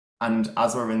And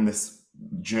as we're in this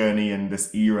journey and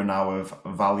this era now of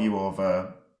value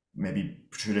over maybe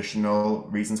traditional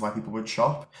reasons why people would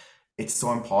shop, it's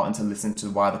so important to listen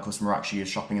to why the customer actually is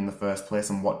shopping in the first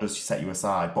place and what does set you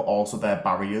aside, but also their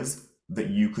barriers that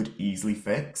you could easily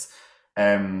fix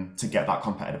to get that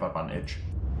competitive advantage.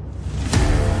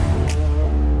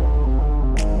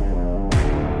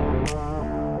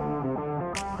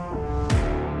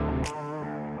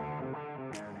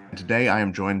 Today, I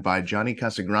am joined by Gianni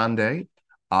Casagrande,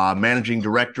 Managing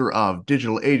Director of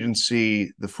Digital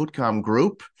Agency, the Footcom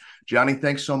Group. Gianni,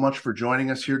 thanks so much for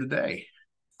joining us here today.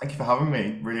 Thank you for having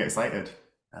me. Really excited.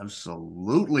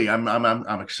 Absolutely,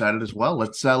 I'm excited as well.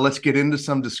 Let's get into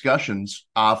some discussions.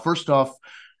 First off,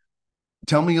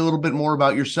 tell me a little bit more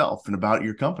about yourself and about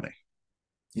your company.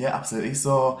 Yeah, absolutely.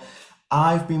 So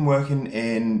I've been working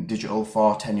in digital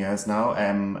for 10 years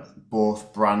now,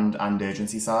 both brand and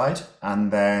agency side.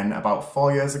 And then about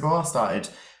 4 years ago, I started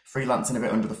freelancing a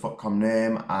bit under the Footcom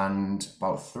name. And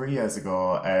about 3 years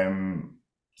ago,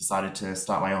 decided to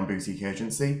start my own boutique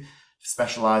agency,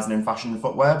 specializing in fashion and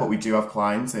footwear, but we do have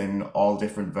clients in all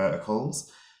different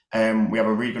verticals. We have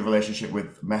a really good relationship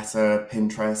with Meta,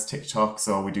 Pinterest, TikTok,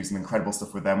 so we do some incredible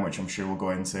stuff with them, which I'm sure we'll go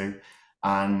into.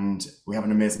 And we have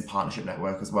an amazing partnership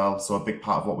network as well. So a big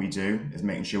part of what we do is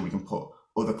making sure we can put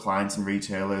other clients and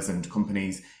retailers and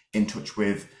companies in touch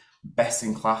with best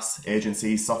in class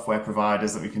agencies, software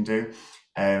providers that we can do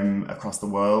across the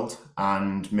world,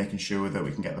 and making sure that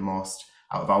we can get the most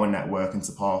out of our network and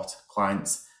support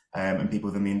clients and people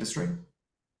within the industry.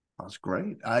 That's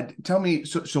great. Tell me,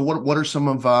 so what are some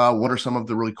of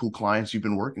the really cool clients you've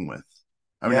been working with?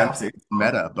 I mean, I Yeah, know absolutely.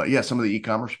 Meta, but yeah, some of the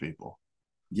e-commerce people.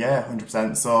 Yeah,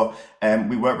 100%. So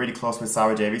we work really close with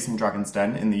Sarah Davies from Dragon's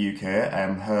Den in the UK,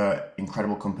 her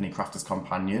incredible company, Crafters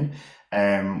Companion.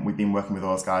 We've been working with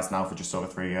those guys now for just over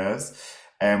 3 years.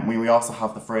 We also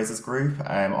have the Frasers Group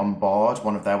on board,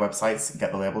 one of their websites,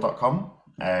 getthelabel.com.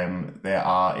 They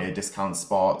are a discount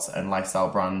sports and lifestyle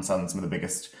brand selling some of the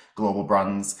biggest global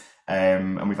brands.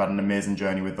 And we've had an amazing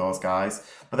journey with those guys.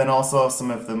 But then also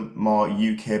some of the more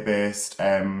UK-based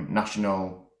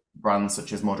national brands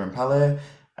such as Modern Pele,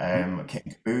 Kit and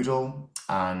Caboodle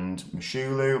and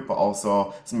Mashulu, but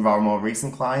also some of our more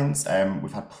recent clients.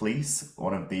 We've had Police,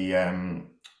 one of the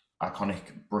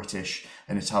iconic British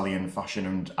and Italian fashion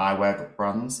and eyewear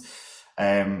brands.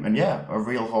 And yeah, a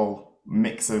real whole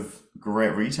mix of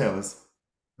great retailers.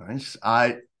 Nice.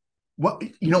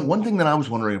 One thing that I was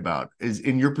wondering about is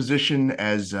in your position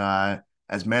as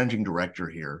managing director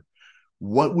here,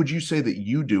 what would you say that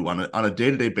you do on a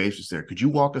day-to-day basis there? Could you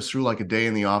walk us through like a day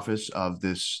in the office of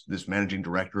this managing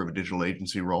director of a digital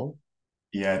agency role?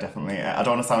 Yeah, definitely. I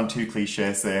don't want to sound too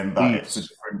cliche saying that it's a Please.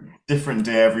 different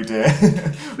day every day,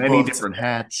 Many but different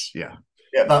hats. Yeah.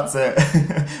 yeah, that's it.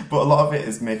 But a lot of it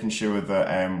is making sure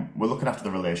that we're looking after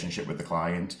the relationship with the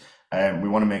client. We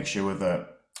want to make sure that,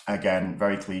 again,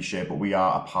 very cliche, but we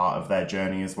are a part of their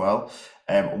journey as well.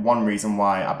 One reason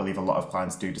why I believe a lot of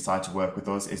clients do decide to work with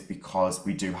us is because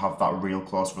we do have that real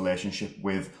close relationship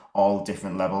with all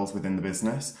different levels within the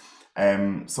business.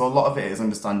 So a lot of it is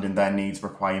understanding their needs,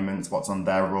 requirements, what's on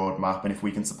their roadmap, and if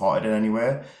we can support it in any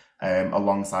way,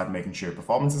 alongside making sure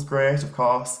performance is great, of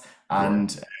course, Sure.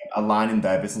 and aligning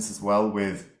their business as well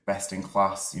with best in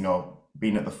class,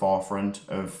 being at the forefront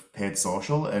of paid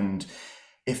social. And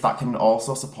if that can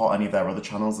also support any of their other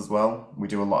channels as well, we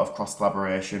do a lot of cross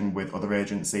collaboration with other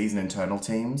agencies and internal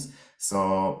teams.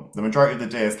 So the majority of the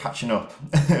day is catching up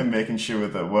and making sure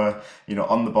that we're,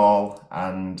 on the ball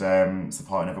and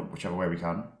supporting whichever way we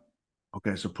can.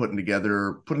 Okay, so putting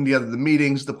together the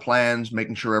meetings, the plans,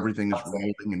 making sure everything is That's it.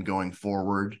 rolling and going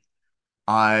forward.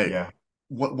 I Yeah.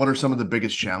 what are some of the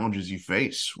biggest challenges you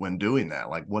face when doing that?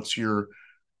 Like what's your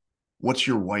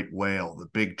white whale, the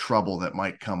big trouble that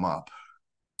might come up?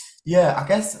 Yeah, I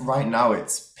guess right now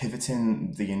it's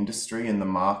pivoting the industry and the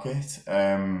market.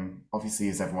 Obviously,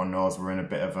 as everyone knows, we're in a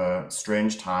bit of a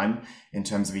strange time in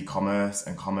terms of e-commerce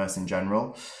and commerce in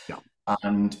general. Yeah.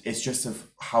 And it's just of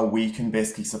how we can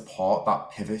basically support that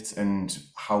pivot and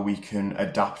how we can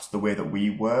adapt the way that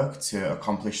we work to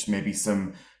accomplish maybe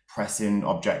some pressing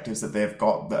objectives that they've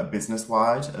got that are business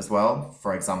wide as well.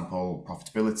 For example,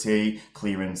 profitability,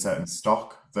 clearing certain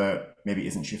stock that maybe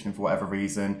isn't shifting for whatever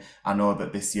reason. I know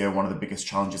that this year, one of the biggest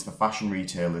challenges for fashion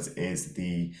retailers is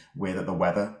the way that the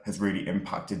weather has really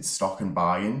impacted stock and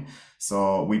buying.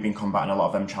 So we've been combating a lot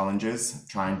of them challenges,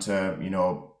 trying to,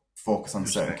 focus on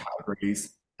certain Interesting.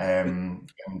 categories and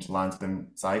lines within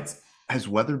sites. Has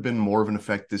weather been more of an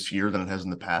effect this year than it has in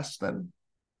the past then?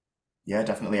 Yeah,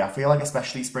 definitely. I feel like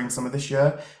especially spring summer this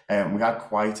year, we had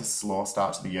quite a slow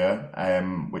start to the year,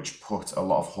 which put a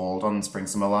lot of hold on spring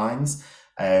summer lines.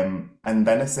 And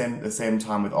then the same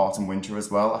time with autumn winter as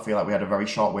well. I feel like we had a very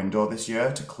short window this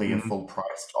year to clear Mhm. full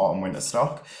priced autumn winter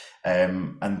stock,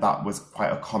 and that was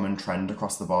quite a common trend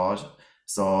across the board.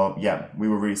 So yeah, we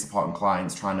were really supporting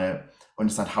clients trying to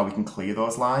understand how we can clear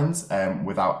those lines,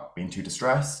 without being too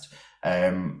distressed,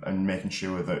 and making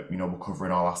sure that we're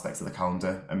covering all aspects of the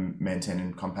calendar and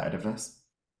maintaining competitiveness.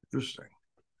 Interesting.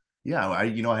 Yeah, I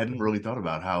hadn't really thought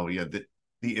about how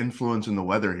the influence in the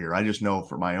weather here. I just know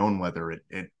for my own weather,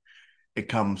 it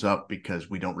comes up because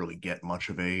we don't really get much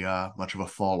of a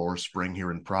fall or spring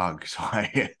here in Prague. So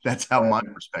that's how my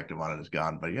Um, perspective on it has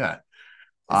gone. But yeah,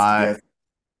 uh, yeah,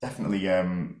 definitely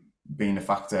been a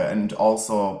factor. And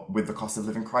also with the cost of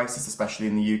living crisis, especially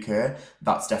in the UK,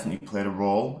 that's definitely played a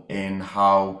role in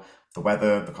how the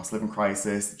weather, the cost of living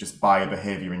crisis, just buyer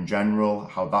behavior in general,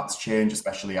 how that's changed,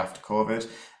 especially after COVID.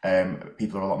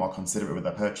 People are a lot more considerate with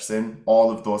their purchasing. All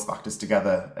of those factors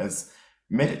together has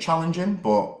made it challenging,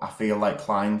 but I feel like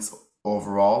clients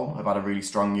overall have had a really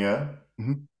strong year.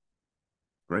 mhm,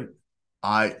 great.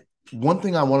 I One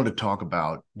thing I wanted to talk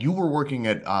about. You were working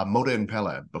at Moda and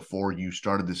Pele before you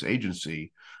started this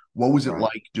agency. What was it Right.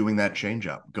 like doing that change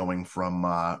up, going from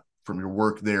your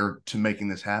work there to making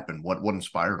this happen? What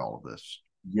inspired all of this?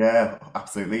 Yeah,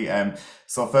 absolutely.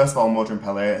 So first of all, Modern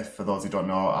Pele, for those who don't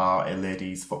know, are a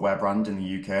ladies' footwear brand in the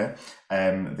UK.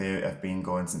 They have been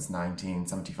going since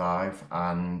 1975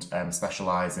 and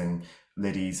specialize in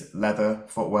ladies' leather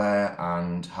footwear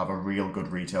and have a real good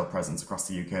retail presence across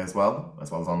the UK as well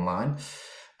as online.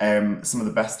 Some of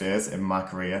the best days in my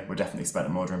career were definitely spent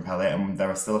at Moda and Pele, and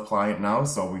they're still a client now,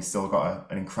 so we've still got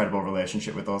an incredible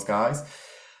relationship with those guys.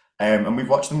 And we've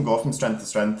watched them go from strength to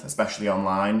strength, especially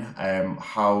online.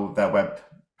 How their web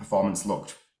performance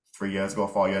looked 3 years ago,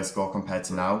 4 years ago compared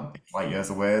to now, it's light years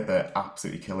away. They're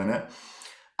absolutely killing it.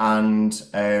 And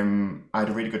I had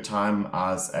a really good time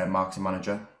as a marketing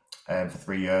manager for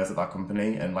 3 years at that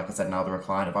company. And like I said, now they're a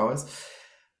client of ours.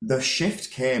 The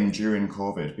shift came during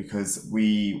COVID because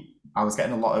I was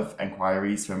getting a lot of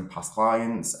inquiries from past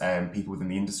clients and people within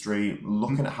the industry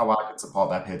looking at how I could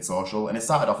support their paid social. And it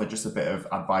started off with just a bit of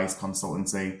advice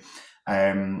consultancy.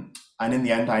 And in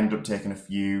the end, I ended up taking a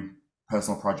few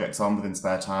personal projects on within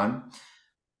spare time.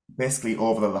 Basically,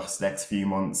 over the last next few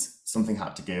months, something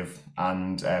had to give,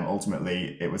 and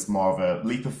ultimately, it was more of a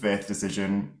leap of faith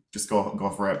decision. Just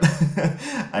go for it,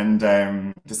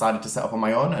 and decided to set up on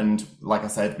my own. And like I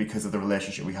said, because of the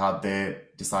relationship we had, they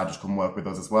decided to come work with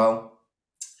us as well.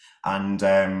 And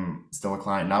still a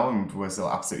client now, and we're still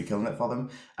absolutely killing it for them.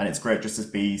 And it's great just to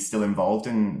be still involved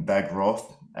in their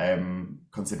growth,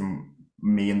 considering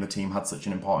me and the team had such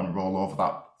an important role over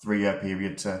that 3 year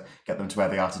period to get them to where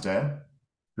they are today.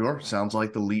 Sure, sounds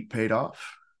like the leap paid off.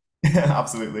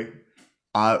 Absolutely.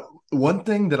 Uh, One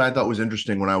thing that I thought was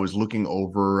interesting when I was looking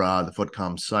over the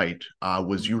Footcom site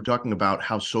was you were talking about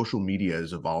how social media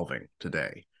is evolving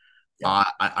today. Yeah.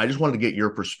 I just wanted to get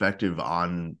your perspective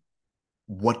on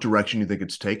what direction you think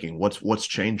it's taking. What's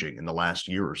changing in the last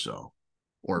year or so,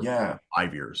 or Yeah.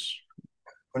 5 years?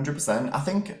 100%. I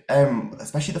think,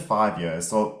 especially the 5 years.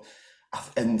 So,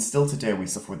 and still today, we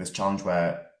suffer with this challenge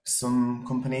where some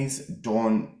companies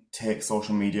don't take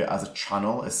social media as a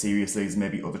channel as seriously as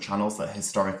maybe other channels that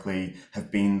historically have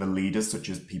been the leaders, such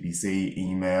as PPC,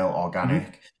 email, Mhm.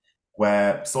 organic,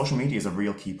 where social media is a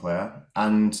real key player.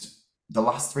 And the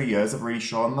last 3 years have really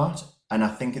shown that. And I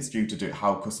think it's due to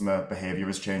how customer behavior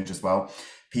has changed as well.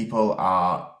 People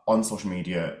are on social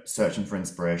media searching for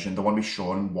inspiration. They want to be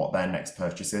shown what their next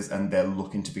purchase is and they're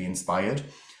looking to be inspired.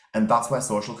 And that's where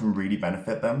social can really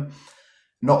benefit them.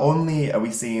 Not only are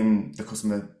we seeing the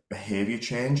customer behavior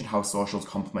change and how social is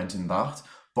complementing that,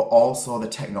 but also the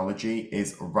technology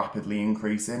is rapidly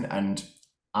increasing. And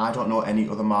I don't know any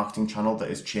other marketing channel that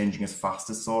is changing as fast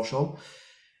as social.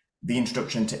 The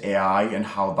introduction to AI and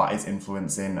how that is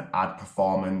influencing ad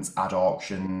performance, ad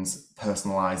auctions,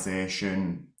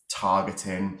 personalization,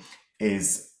 targeting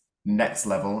is next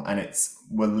level, and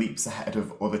we're leaps ahead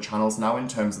of other channels now in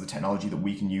terms of the technology that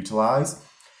we can utilize.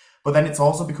 But then it's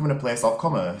also becoming a place of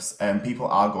commerce, and people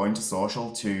are going to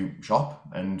social to shop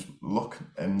and look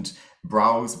and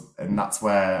browse, and that's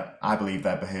where I believe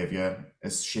their behavior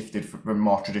has shifted from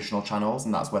more traditional channels,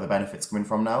 and that's where the benefits coming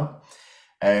from now.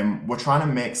 We're trying to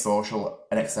make social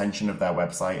an extension of their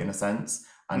website in a sense,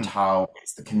 and Mm. how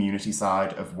it's the community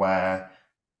side of where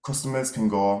customers can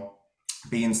go,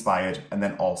 be inspired, and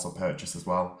then also purchase as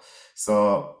well.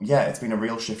 So yeah, it's been a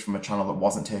real shift from a channel that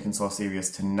wasn't taken so serious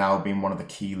to now being one of the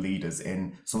key leaders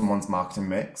in someone's marketing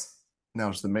mix. Now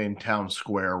it's the main town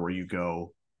square where you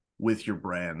go with your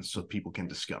brand so people can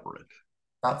discover it.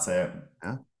 That's it.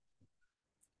 Yeah.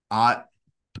 Uh,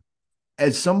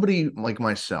 as somebody like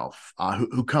myself,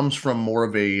 who comes from more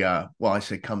of a, well, I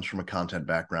say comes from a content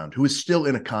background, who is still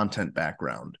in a content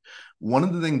background, one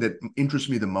of the things that interests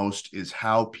me the most is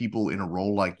how people in a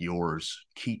role like yours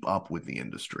keep up with the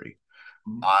industry.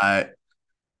 Mhm. I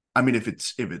I mean, if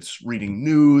it's reading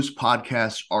news,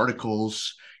 podcasts,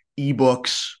 articles,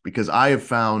 ebooks, because I have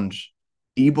found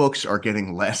ebooks are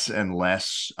getting less and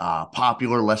less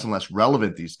popular, less and less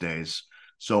relevant these days.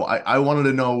 So I wanted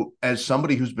to know, as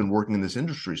somebody who's been working in this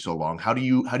industry so long, how do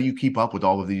you keep up with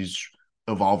all of these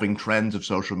evolving trends of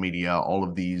social media, all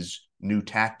of these new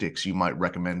tactics you might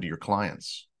recommend to your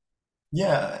clients?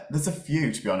 Yeah, there's a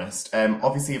few to be honest.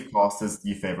 Obviously, of course, there's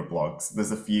your favorite blogs.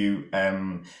 There's a few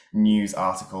news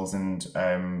articles and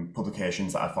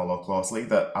publications that I follow closely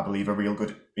that I believe are real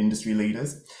good industry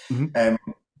leaders. Mhm. Um,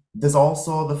 There's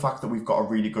also the fact that we've got a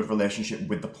really good relationship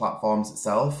with the platforms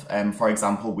itself. For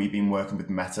example, we've been working with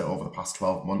Meta over the past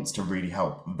 12 months to really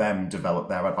help them develop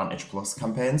their Advantage Plus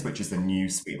campaigns, which is the new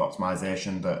suite of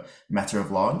optimization that Meta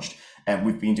have launched. And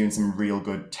we've been doing some real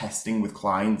good testing with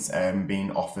clients,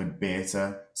 being offered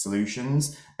beta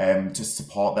solutions to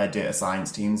support their data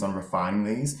science teams on refining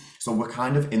these. So we're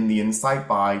kind of in the insight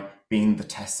by being the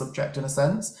test subject in a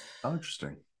sense. Oh,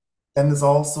 interesting. Then there's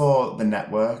also the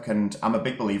network, and I'm a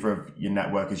big believer of your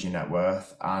network is your net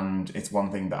worth, and it's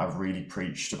one thing that I've really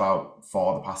preached about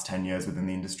for the past 10 years within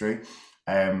the industry.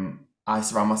 I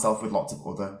surround myself with lots of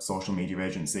other social media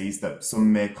agencies that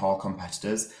some may call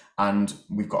competitors, and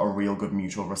we've got a real good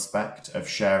mutual respect of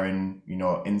sharing,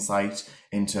 insight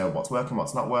into what's working,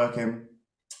 what's not working,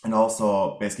 and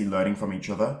also basically learning from each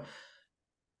other.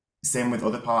 Same with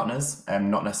other partners,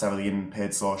 not necessarily in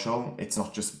paid social. It's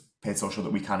not just paid social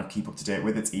that we kind of keep up to date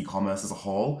with, it's e-commerce as a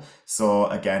whole. So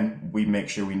again, we make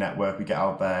sure we network, we get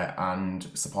out there and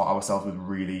support ourselves with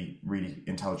really, really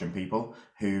intelligent people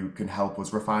who can help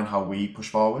us refine how we push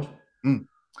forward. Mm.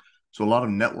 So a lot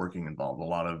of networking involved, a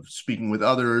lot of speaking with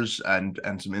others, and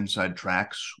some inside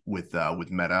tracks with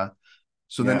Meta.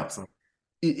 So Yeah, then, absolutely.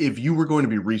 if you were going to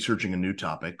be researching a new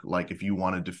topic, like if you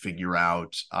wanted to figure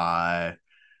out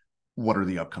what are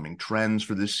the upcoming trends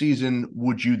for this season,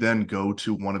 would you then go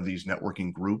to one of these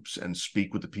networking groups and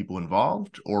speak with the people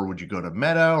involved, or would you go to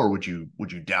Meta, or would you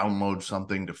download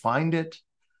something to find it?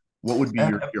 What would be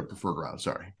Um, your preferred route?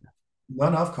 Sorry. No,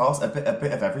 no, of course, a bit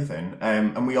of everything.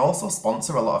 And we also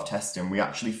sponsor a lot of testing. We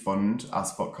actually fund,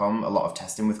 as Footcom, a lot of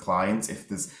testing with clients if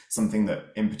there's something that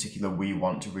in particular we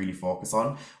want to really focus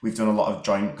on. We've done a lot of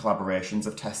joint collaborations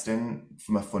of testing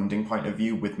from a funding point of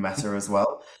view with Meta as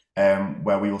well,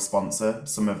 where we will sponsor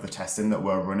some of the testing that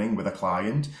we're running with a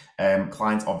client.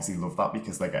 Clients obviously love that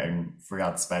because they're getting free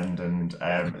ad spend and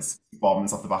it's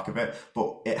performance off the back of it,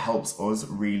 but it helps us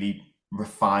really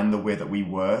refine the way that we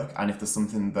work. And if there's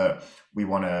something that we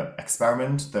want to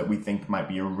experiment that we think might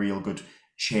be a real good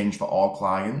change for all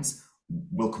clients,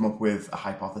 we'll come up with a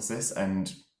hypothesis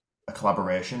and a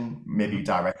collaboration, maybe Mhm.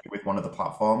 directly with one of the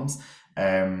platforms,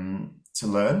 to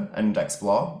learn and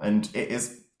explore. And it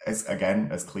is, again,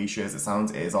 as cliche as it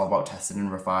sounds, it is all about testing and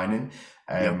refining.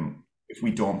 Yeah. If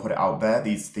we don't put it out there,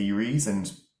 these theories, and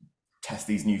test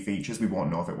these new features, we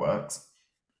won't know if it works.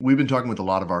 We've been talking with a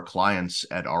lot of our clients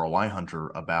at ROI Hunter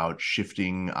about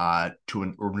shifting to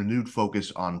a renewed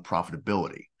focus on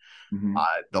profitability. Hmm.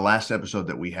 The last episode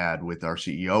that we had with our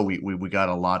CEO, we got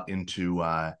a lot into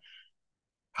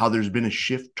how there's been a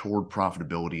shift toward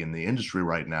profitability in the industry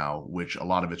right now, which a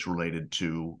lot of it's related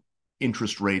to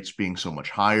interest rates being so much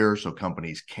higher, so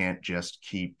companies can't just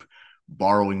keep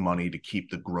borrowing money to keep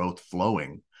the growth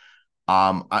flowing.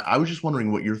 I was just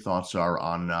wondering what your thoughts are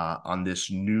on this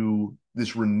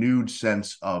renewed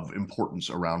sense of importance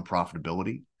around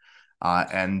profitability,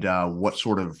 and what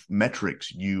sort of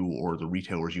metrics you or the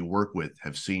retailers you work with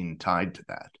have seen tied to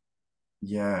that.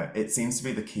 Yeah, it seems to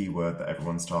be the key word that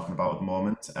everyone's talking about at the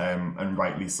moment, and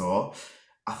rightly so.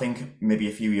 I think maybe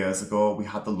a few years ago we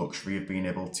had the luxury of being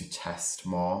able to test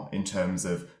more in terms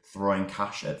of throwing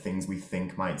cash at things we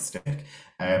think might stick,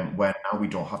 Mhm. where now we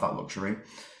don't have that luxury.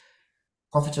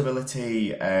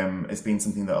 Profitability has been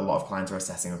something that a lot of clients are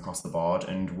assessing across the board,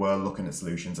 and we're looking at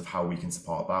solutions of how we can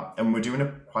support that. And we're doing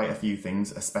quite a few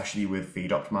things, especially with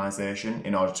feed optimization,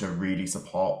 in order to really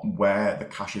support where the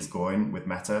cash is going with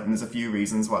Meta. And there's a few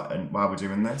reasons why we're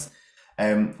doing this.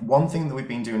 One thing that we've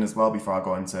been doing as well before I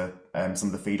go into some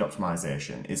of the feed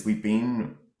optimization is we've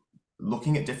been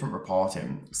looking at different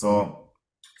reporting. Mhm. So,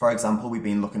 for example, we've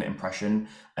been looking at impression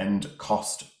and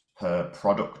cost per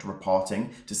product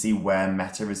reporting to see where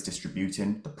Meta is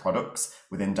distributing the products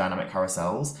within dynamic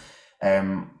carousels.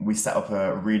 We set up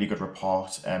a really good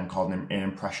report called an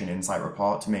impression insight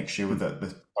report to make sure that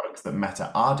the products that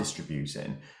Meta are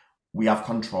distributing, we have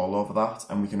control over that,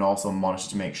 and we can also monitor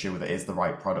to make sure that it is the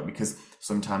right product because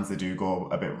sometimes they do go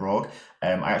a bit rogue. I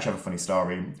actually have a funny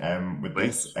story with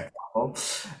this Please. example.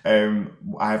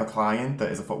 I have a client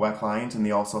that is a footwear client, and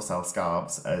they also sell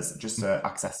scarves as just an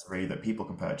accessory that people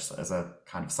can purchase as a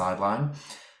kind of sideline.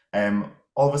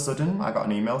 All of a sudden, I got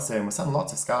an email saying we're selling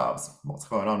lots of scarves. What's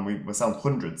going on? We're selling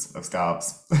hundreds of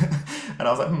scarves, and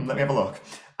I was like, let me have a look.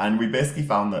 And we basically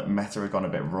found that Meta had gone a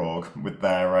bit rogue with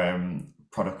their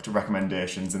product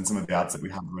recommendations in some of the ads that we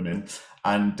had running,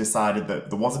 and decided that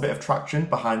there was a bit of traction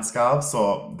behind scarves,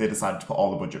 so they decided to put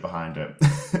all the budget behind it.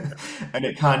 And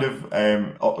it kind of,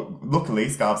 luckily,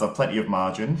 scarves have plenty of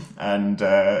margin, and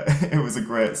it was a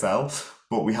great sell,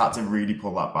 but we had to really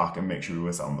pull that back and make sure we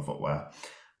were selling the footwear.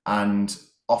 And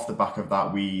off the back of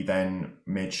that, we then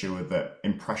made sure that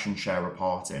impression share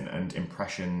reporting and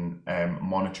impression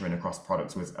monitoring across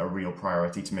products was a real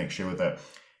priority to make sure that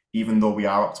even though we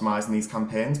are optimizing these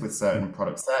campaigns with certain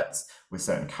product sets, with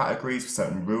certain categories, with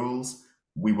certain rules,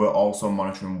 we were also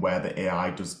monitoring where the AI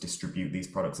does distribute these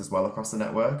products as well across the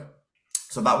network.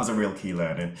 So that was a real key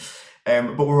learning.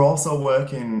 But we're also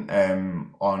working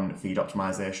on feed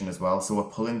optimization as well. So we're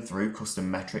pulling through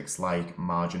custom metrics like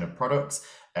margin of products,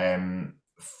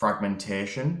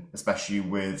 fragmentation, especially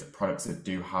with products that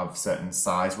do have certain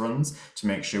size runs to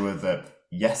make sure that,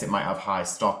 yes, it might have high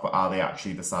stock, but are they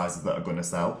actually the sizes that are going to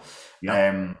sell?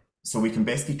 Yeah. So we can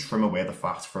basically trim away the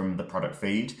fat from the product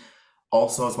feed.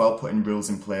 Also, as well, putting rules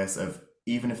in place of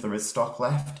even if there is stock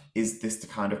left, is this the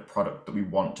kind of product that we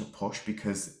want to push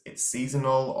because it's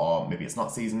seasonal or maybe it's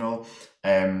not seasonal?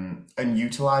 And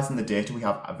utilizing the data we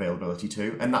have availability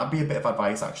to. And that'd be a bit of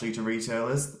advice actually to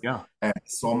retailers. Yeah.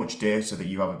 So much data that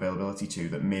you have availability to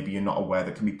that maybe you're not aware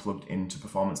that can be plugged into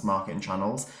performance marketing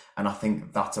channels. And I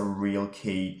think that's a real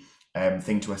key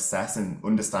thing to assess and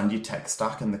understand your tech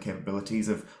stack and the capabilities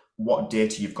of what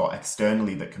data you've got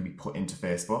externally that can be put into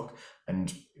Facebook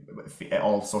and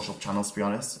all social channels, to be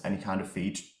honest, any kind of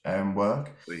feed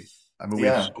work. I mean, we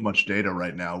have Yeah. so much data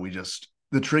right now.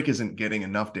 The trick isn't getting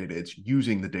enough data, it's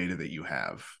using the data that you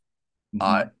have.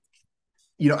 Uh,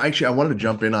 Mhm. Actually, I wanted to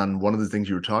jump in on one of the things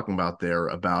you were talking about there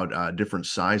about different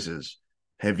sizes.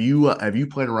 Have you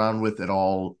played around with at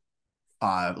all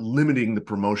limiting the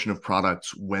promotion of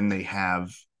products when they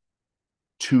have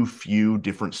too few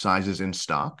different sizes in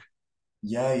stock?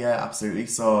 Yeah, absolutely.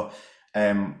 So,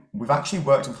 we've actually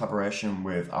worked in collaboration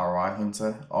with ROI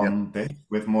Hunter Yep. on this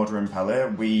with Mortar and Pelle.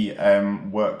 We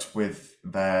worked with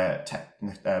their tech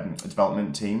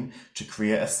development team to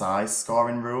create a size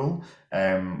scoring rule,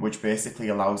 which basically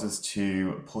allows us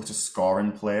to put a score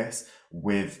in place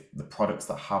with the products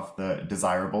that have the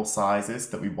desirable sizes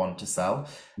that we want to sell.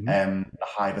 Mhm. The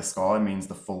higher the score means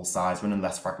the full size run and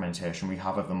less fragmentation we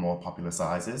have of the more popular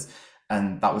sizes.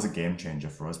 And that was a game changer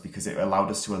for us because it allowed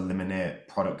us to eliminate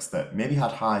products that maybe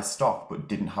had high stock but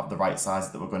didn't have the right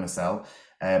size that we're going to sell.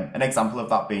 An example of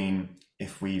that being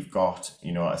if we've got,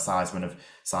 a size run of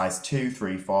size 2,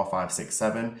 3, 4, 5, 6,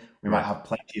 7, we might Right. have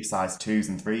plenty of size 2s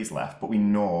and 3s left, but we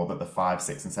know that the 5,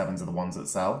 6, and 7s are the ones that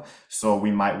sell. So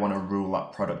we might want to rule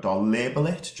that product or label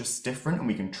it just different and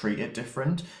we can treat it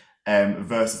different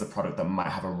versus a product that might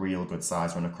have a real good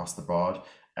size run across the board.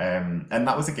 And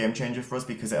that was a game changer for us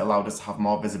because it allowed us to have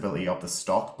more visibility of the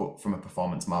stock, but from a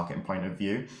performance marketing point of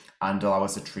view, and allow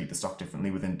us to treat the stock differently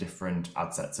within different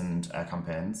ad sets and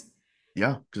campaigns.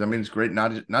 Yeah, because I mean, it's great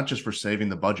not just for saving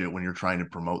the budget when you're trying to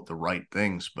promote the right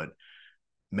things, but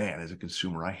man, as a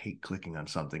consumer, I hate clicking on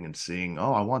something and seeing,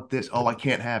 oh, I want this. Oh, I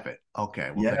can't have it.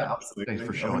 Okay, well, Yeah, thanks for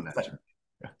absolutely. showing that to 100%. me.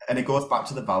 Yeah, And it goes back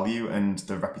to the value and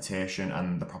the reputation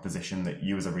and the proposition that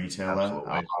you as a retailer are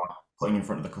absolutely. putting in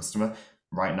front of the customer.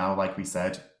 Right now, like we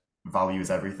said, value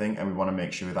is everything, and we want to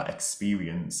make sure that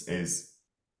experience is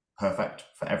perfect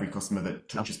for every customer that Yeah.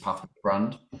 touches path with the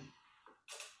brand.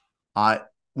 I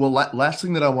well, last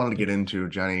thing that I wanted to get into,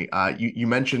 Johnny, you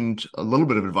mentioned a little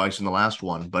bit of advice in the last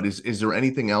one, but is there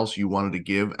anything else you wanted to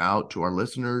give out to our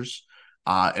listeners,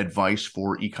 advice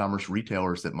for e-commerce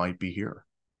retailers that might be here?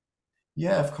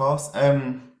 Yeah, of course.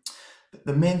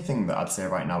 The main thing that I'd say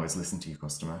right now is listen to your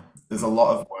customer. There's a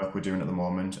lot of work we're doing at the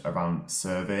moment around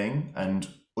surveying and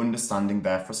understanding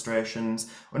their frustrations,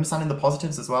 understanding the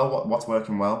positives as well, what's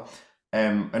working well.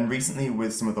 And recently,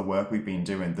 with some of the work we've been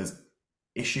doing, there's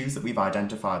issues that we've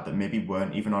identified that maybe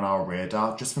weren't even on our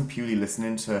radar just from purely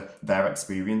listening to their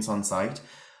experience on site.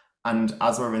 And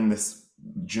as we're in this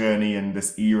journey and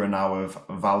this era now of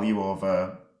value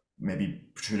over maybe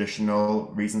traditional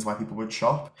reasons why people would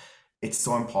shop, it's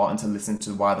so important to listen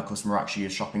to why the customer actually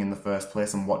is shopping in the first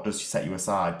place and what does set you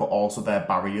aside, but also their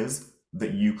barriers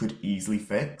that you could easily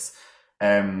fix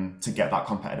to get that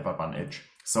competitive advantage.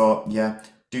 So yeah,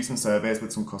 do some surveys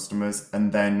with some customers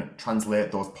and then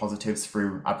translate those positives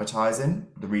through advertising,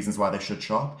 the reasons why they should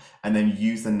shop, and then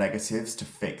use the negatives to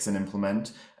fix and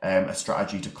implement a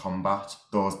strategy to combat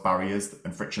those barriers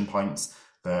and friction points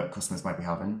that customers might be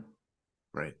having.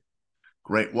 Great.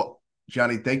 Great. Well,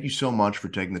 Gianni, thank you so much for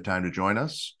taking the time to join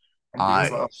us. Thank you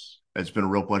as well. It's been a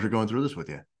real pleasure going through this with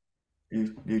you.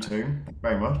 You too. Thank you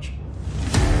very much.